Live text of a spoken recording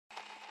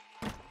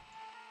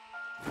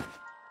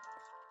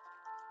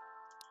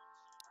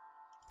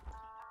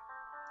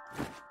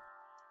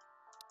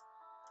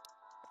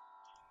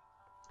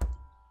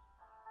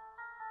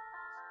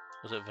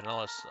Was it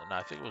vanilla? No,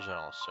 I think it was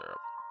vanilla syrup.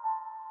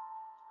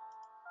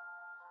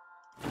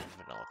 And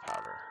vanilla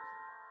powder.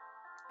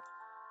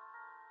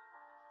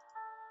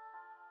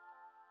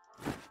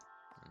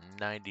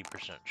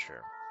 90%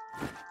 sure.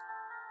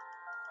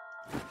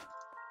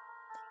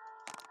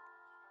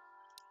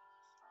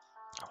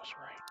 I was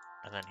right.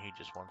 And then he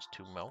just wants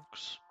 2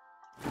 milks.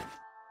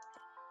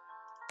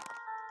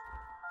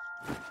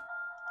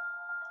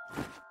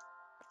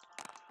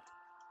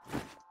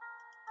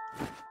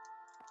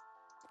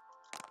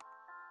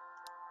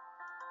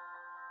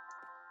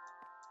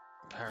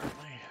 Apparently.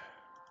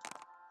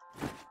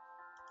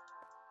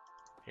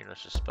 He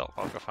just spelled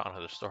milk I found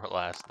at the store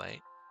last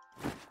night.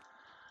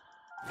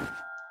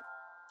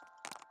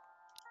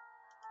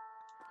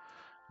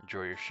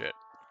 Enjoy your shit.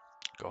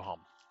 Go home.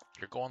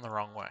 You're going the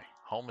wrong way.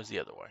 Home is the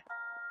other way.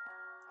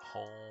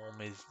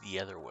 Home is the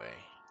other way.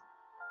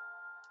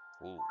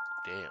 Ooh,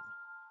 damn.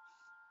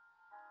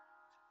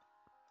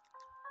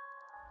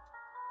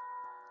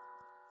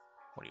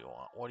 What do you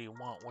want? What do you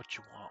want? What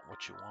you want?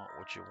 What you want?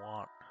 What you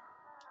want?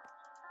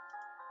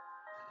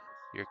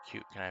 You're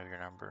cute. Can I have your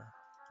number?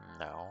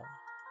 No.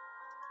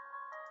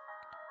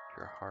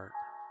 Your heart.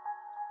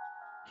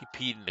 He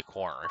peed in the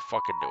corner. I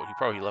fucking knew it. He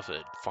probably left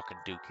a fucking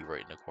dookie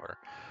right in the corner.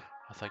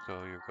 I think go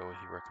with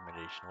your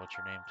recommendation. What's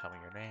your name? Tell me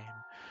your name.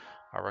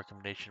 Our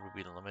recommendation would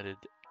be the limited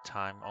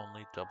time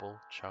only double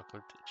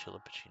chocolate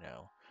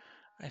chilippuccino.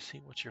 I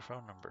see. What's your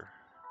phone number?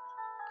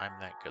 I'm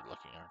that good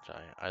looking, aren't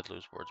I? I'd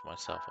lose words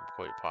myself. I'm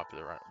quite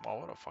popular. Right? Well,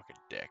 what a fucking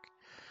dick.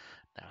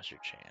 Now's your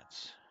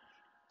chance.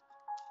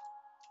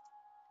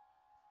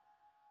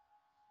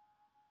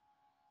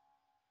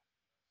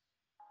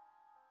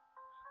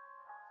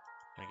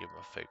 Gonna give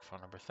him a fake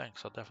phone number.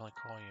 Thanks. I'll definitely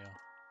call you.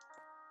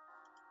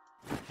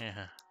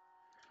 Yeah.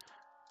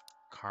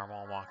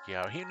 Caramel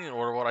macchiato. He didn't even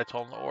order what I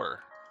told him to order.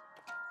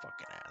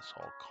 Fucking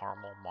asshole.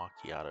 Caramel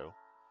macchiato.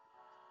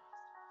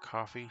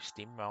 Coffee,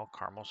 steamed milk,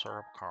 caramel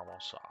syrup, caramel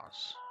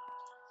sauce.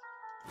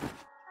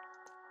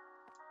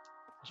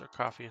 Was there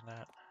coffee in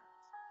that?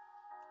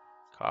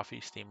 Coffee,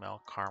 steamed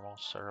milk, caramel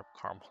syrup,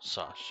 caramel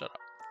sauce. Shut up.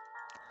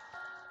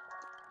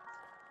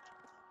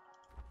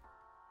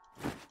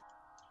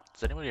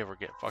 Does anybody ever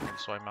get fucking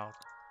soy milk?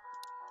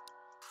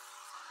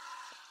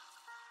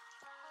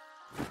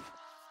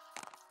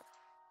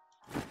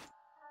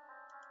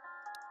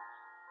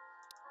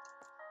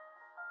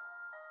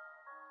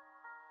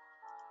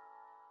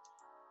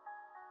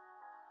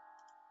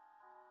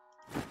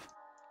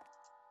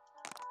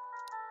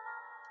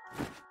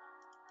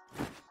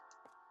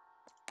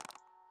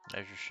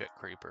 There's your shit,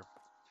 creeper.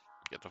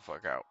 Get the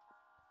fuck out.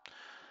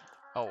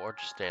 Oh, or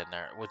just stand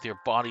there with your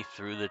body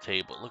through the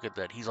table. Look at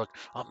that. He's like,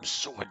 I'm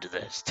so into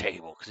this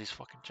table because he's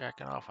fucking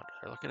jacking off under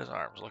there. Look at his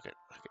arms. Look at.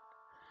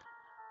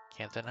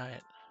 Can't deny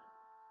it.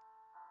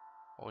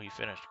 Oh, you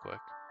finished quick.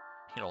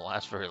 You don't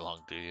last very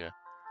long, do you?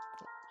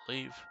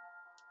 Leave.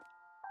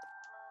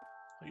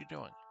 What are you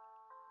doing?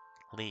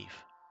 Leave.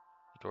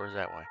 The door's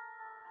that way.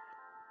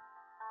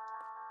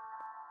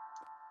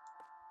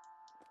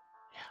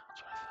 Yeah,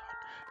 that's what I thought.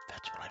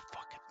 That's what I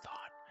fucking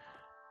thought.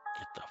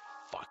 Get the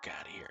fuck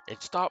out of here.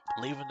 And stop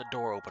leaving the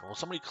door open. Will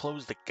somebody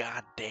close the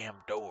goddamn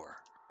door?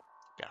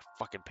 Gotta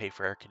fucking pay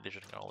for air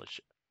conditioning and all this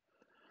shit.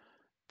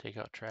 Take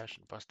out trash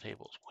and bust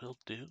tables. Will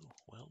do.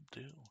 Will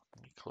do.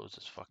 Let me close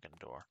this fucking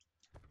door.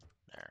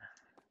 There.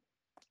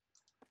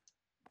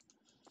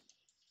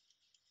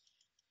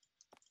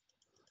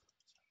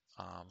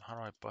 How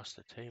do I bust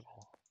the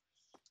table?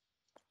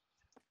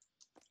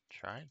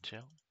 Trying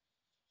to.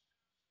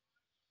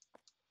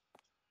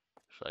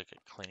 Should I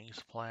get cleaning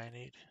supply I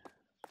need?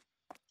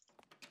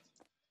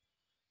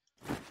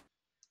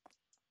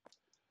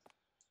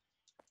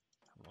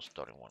 Almost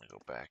don't even want to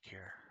go back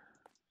here.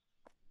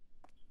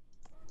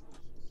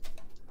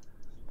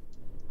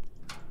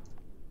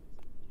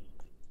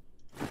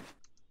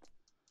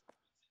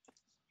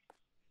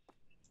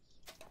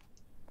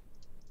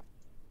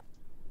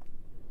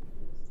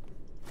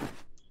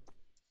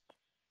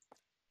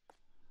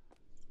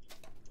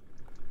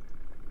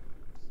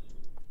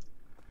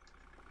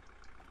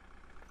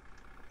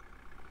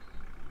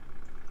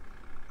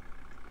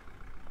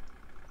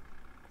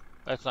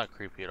 That's not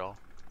creepy at all.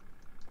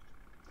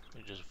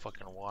 You're just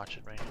fucking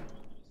watching me.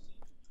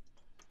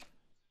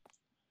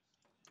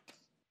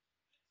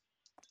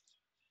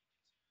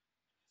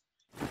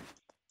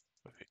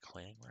 Maybe a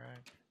cleaning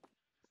rag.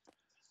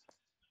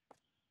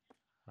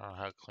 I don't know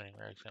how a cleaning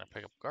rag's gonna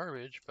pick up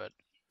garbage, but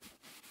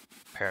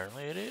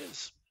apparently it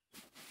is.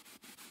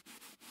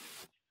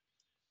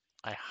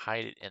 I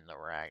hide it in the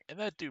rag. And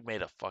that dude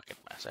made a fucking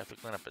mess. I have to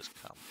clean up his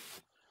cum.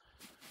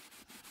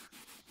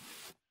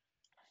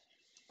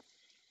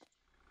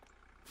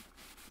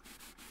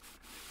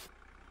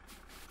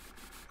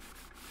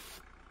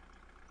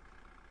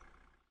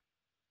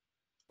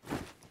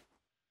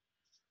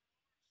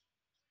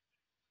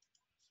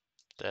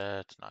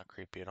 That's not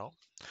creepy at all.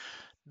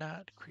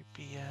 Not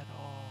creepy at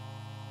all.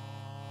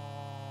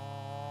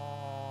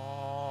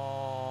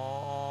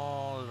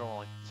 I don't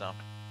like the sound.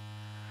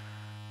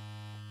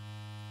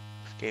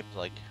 This game's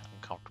like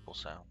uncomfortable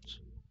sounds.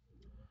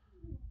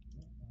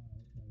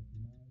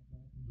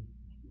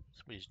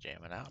 Somebody's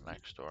jamming out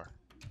next door.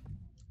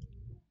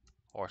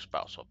 Or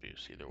spousal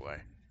abuse, either way.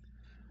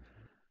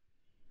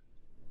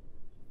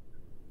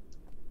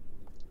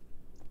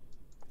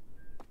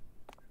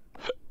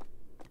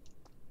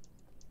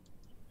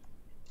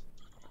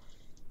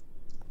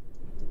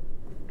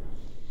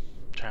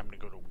 Time to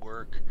go to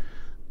work.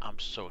 I'm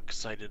so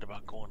excited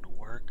about going to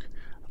work.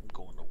 I'm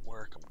going to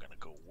work. I'm gonna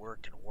go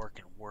work and work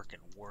and work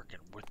and work,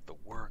 and with the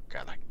work,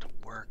 I like to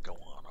work. I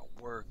want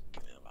to work,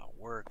 and I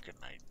work, and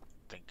I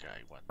think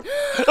I went.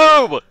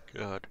 Oh my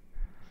god.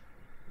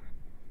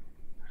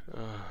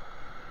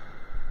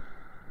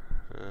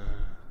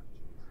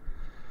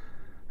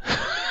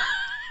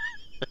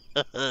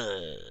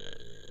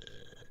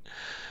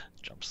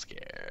 Jump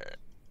scare.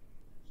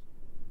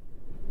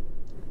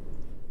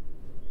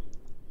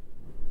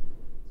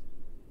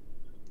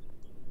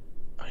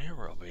 Oh, you're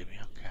real, baby.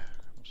 Okay.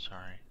 I'm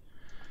sorry.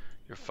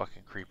 You're a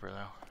fucking creeper,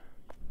 though.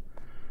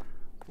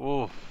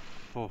 Oof.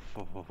 Oof,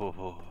 oof, oof, oof,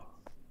 oof.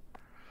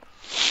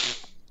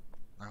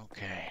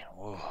 Okay.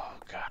 Oh,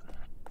 God.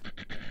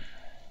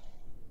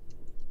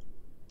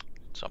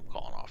 So I'm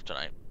calling off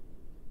tonight.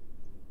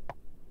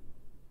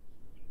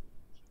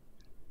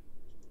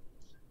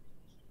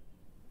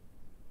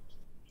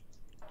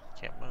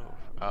 Can't move.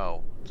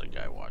 Oh, it's a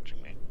guy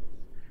watching me.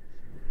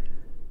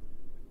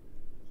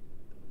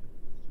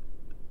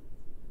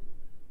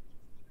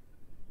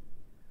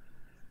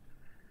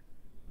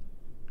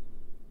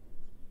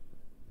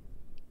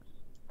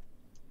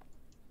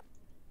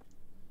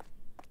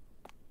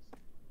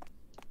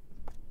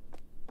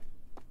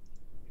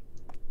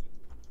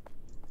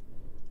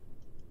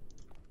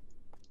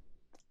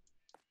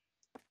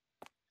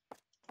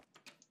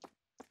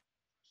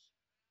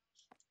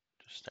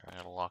 Just staring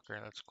at a locker.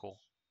 That's cool.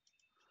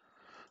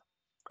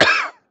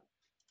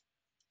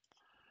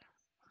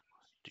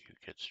 Do you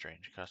get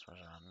strange customers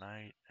around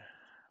night?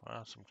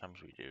 Well,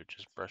 sometimes we do.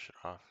 Just brush it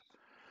off.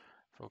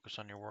 Focus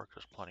on your work.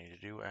 There's plenty to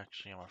do.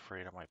 Actually, I'm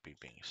afraid I might be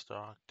being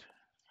stalked.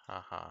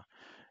 Haha.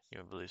 You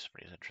would believe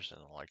somebody's interested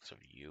in the likes of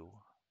you.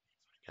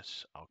 I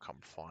guess I'll come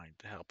flying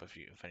to help if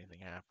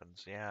anything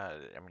happens. Yeah,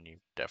 I mean, you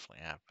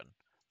definitely have been.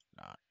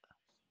 Not.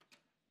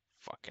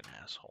 Fucking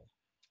asshole.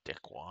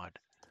 Dickwad.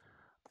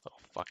 Little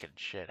fucking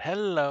shit.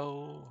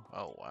 Hello!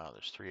 Oh, wow,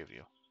 there's 3 of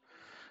you.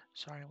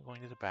 Sorry, I'm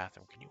going to the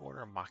bathroom. Can you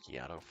order a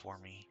macchiato for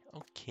me?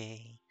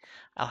 Okay.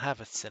 I'll have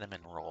a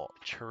cinnamon roll,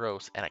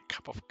 churros, and a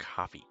cup of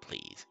coffee,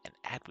 please. And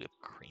add whipped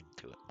cream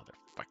to it,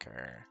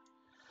 motherfucker.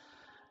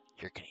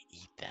 You're gonna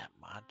eat that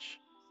much?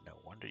 No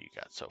wonder you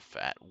got so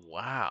fat.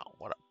 Wow,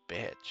 what a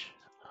bitch.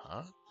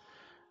 Huh?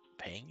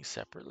 Paying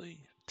separately?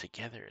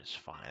 Together is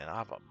fine, and I'll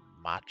have a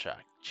matcha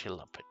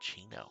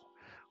chilappuccino.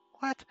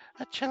 What?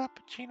 A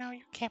chilappuccino?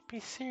 You can't be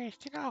serious.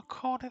 Do you know how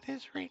cold it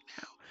is right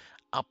now?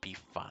 I'll be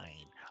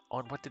fine. Oh,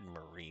 and what did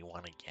Marie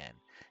want again?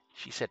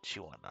 She said she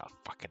wanted a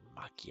fucking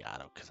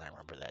macchiato, because I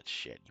remember that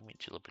shit. You mean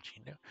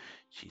chilappuccino?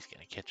 She's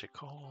gonna catch a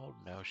cold.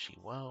 No, she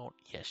won't.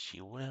 Yes,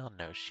 she will.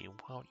 No, she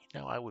won't.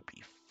 You know, I would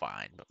be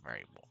fine, but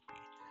Mary won't be.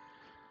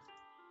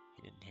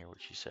 You didn't hear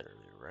what she said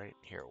earlier, right?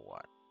 Hear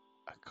what?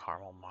 A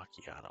caramel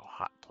macchiato.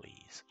 Hot,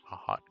 please. A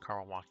hot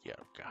caramel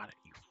macchiato. Got it,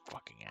 you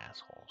fucking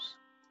assholes.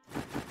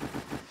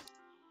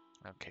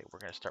 Okay, we're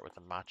going to start with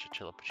the matcha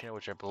chilappuccino,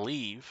 which I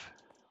believe,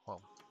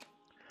 well,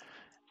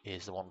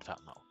 is the one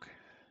without milk.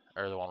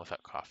 Or the one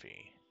without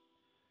coffee.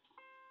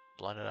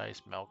 Blended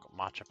ice, milk,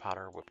 matcha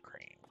powder, whipped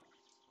cream.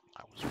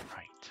 I was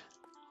right.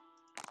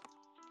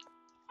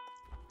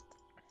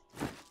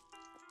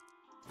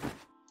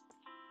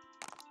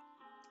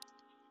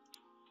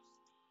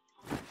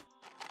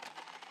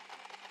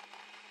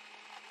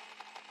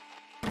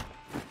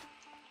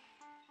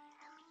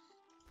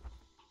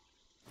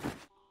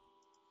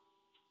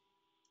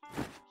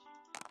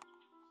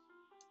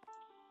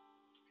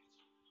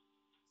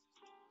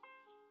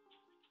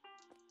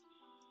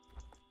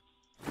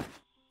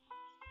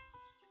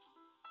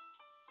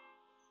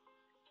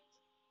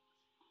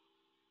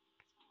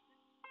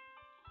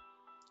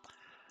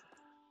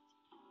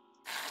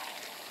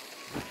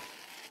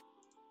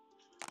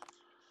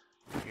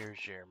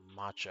 Here's your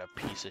matcha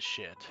piece of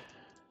shit.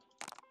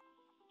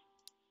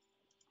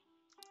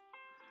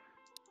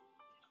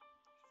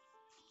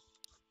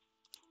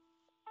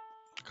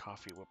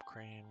 Coffee, whipped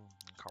cream,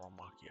 caramel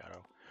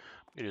macchiato.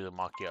 We do the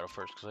macchiato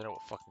first because I know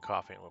what fucking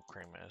coffee and whipped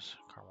cream is.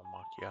 Caramel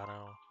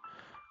macchiato.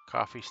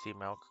 Coffee, steamed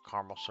milk,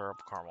 caramel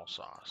syrup, caramel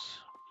sauce.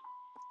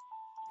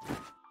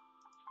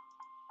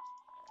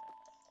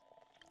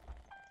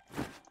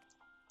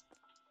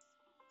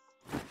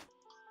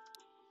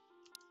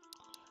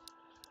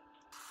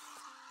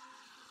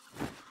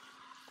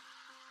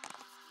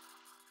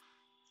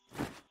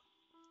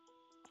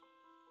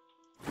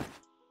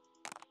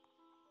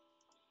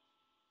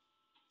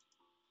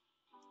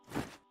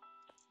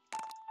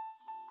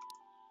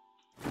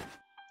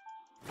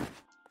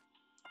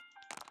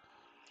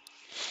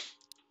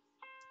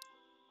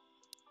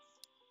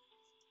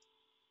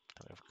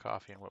 Then we have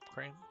coffee and whipped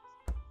cream.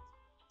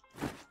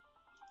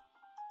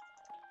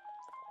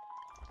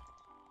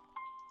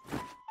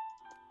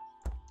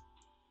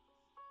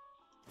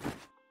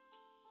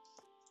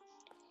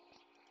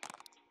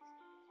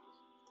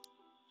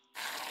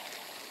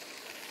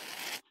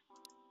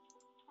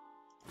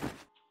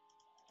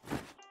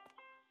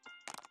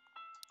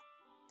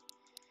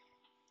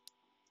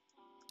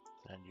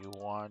 you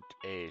want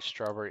a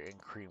strawberry and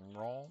cream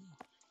roll.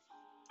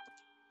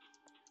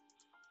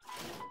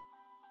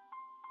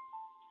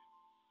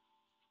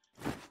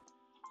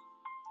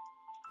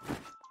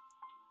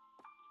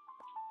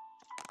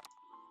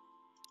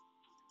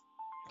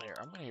 There,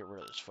 I'm gonna get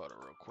rid of this photo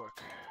real quick.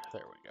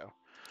 There we go.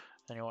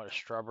 Then you want a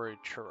strawberry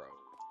churro.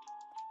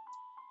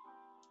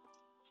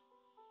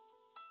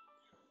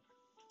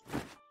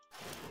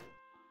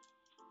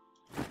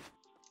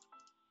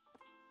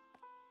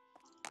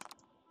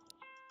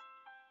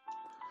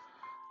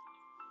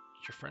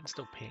 Is your friend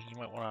still peeing? You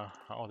might wanna...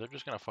 Oh, they're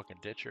just gonna fucking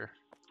ditch her.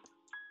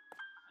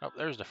 Oh,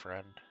 there's the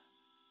friend.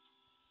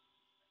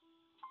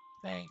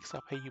 Thanks,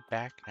 I'll pay you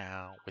back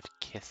now with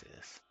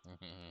kisses.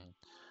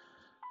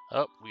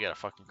 Oh, we got a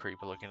fucking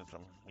creeper looking at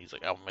them. He's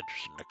like, I'm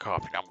interested in the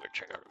coffee. Now I'm gonna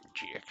check out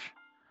GX.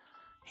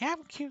 Yeah,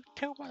 I'm cute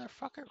too,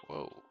 motherfucker.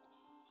 Whoa.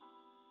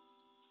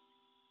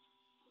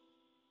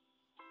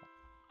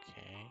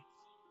 Okay.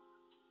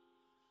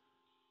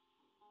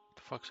 What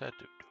the fuck's that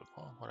dude doing?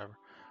 Well, whatever.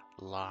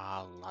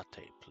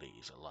 Latte,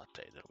 please. A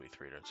latte. That'll be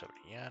 370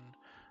 yen.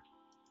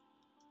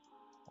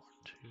 1,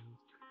 2.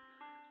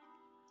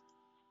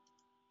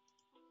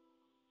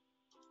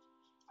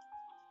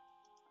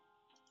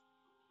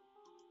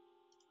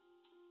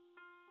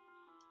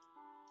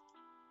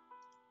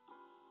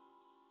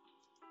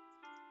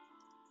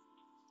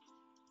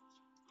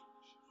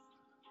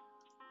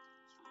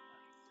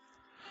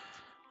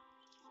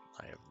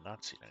 I have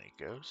not seen any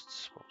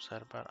ghosts. What was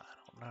that about? I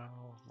don't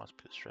know. Must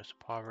be the stress of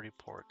poverty.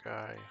 Poor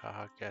guy.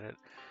 Haha, get it.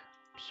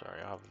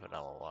 Sorry, I'll have a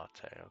vanilla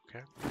latte,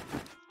 okay?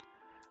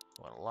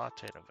 Want a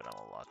latte and a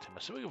vanilla latte. I'm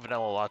assuming a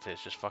vanilla latte is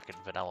just fucking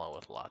vanilla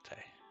with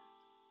latte.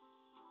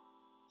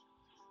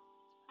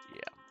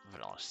 Yeah,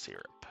 vanilla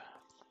syrup.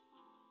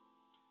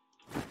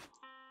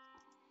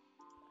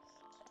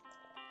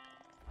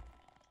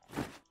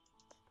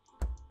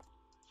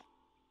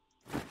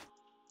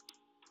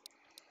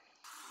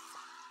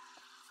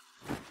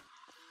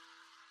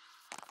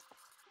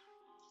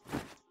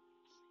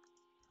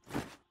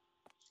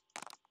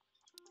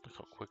 Look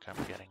how quick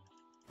I'm getting.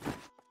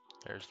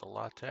 There's the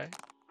latte.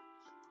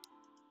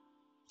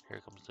 Here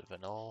comes the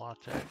vanilla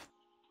latte.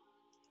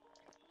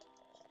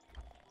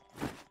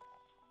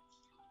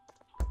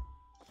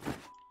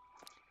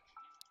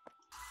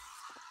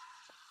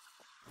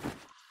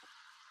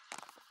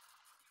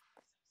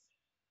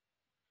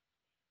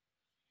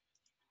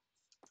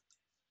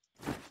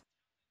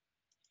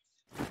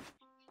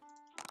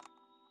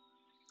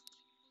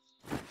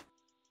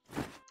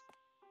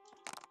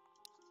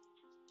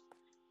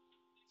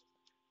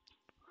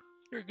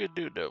 You're a good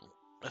dude, though.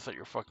 I thought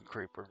you were a fucking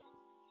creeper.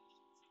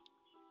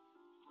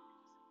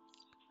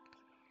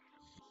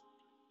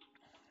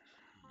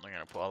 I'm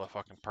gonna put all the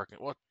fucking parking.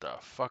 What the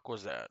fuck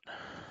was that?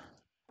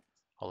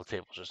 All the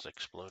tables just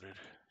exploded.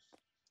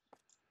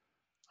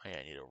 Oh, yeah,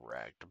 I need a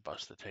rag to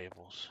bust the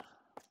tables.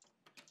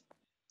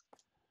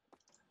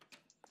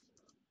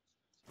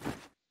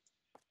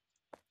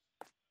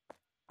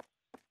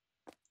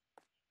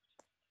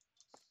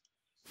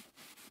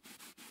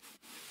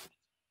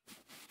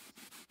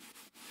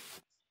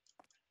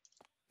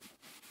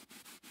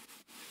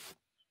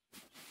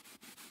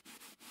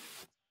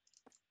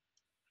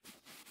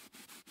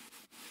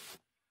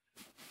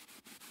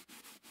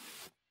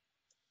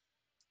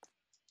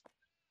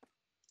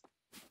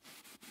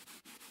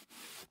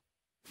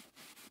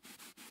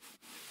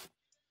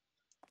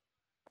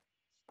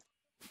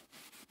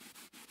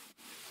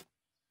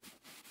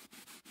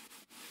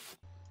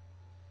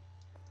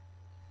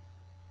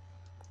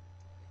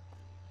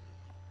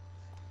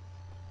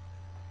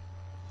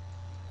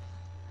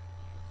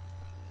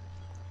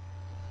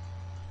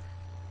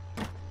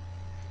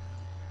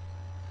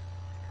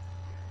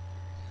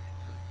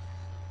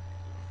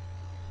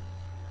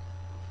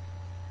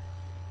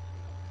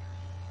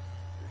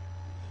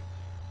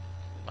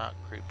 Not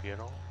creepy at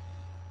all.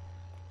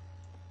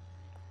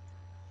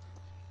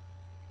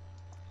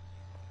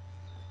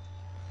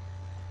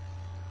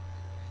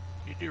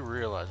 You do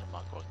realize I'm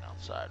not going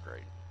outside,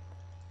 right?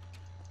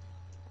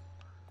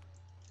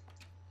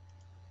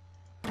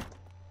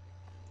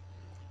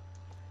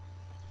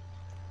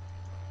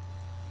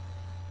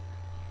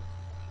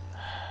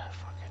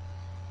 Fuck it.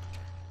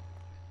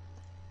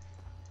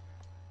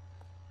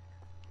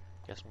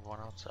 Guess I'm going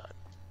outside.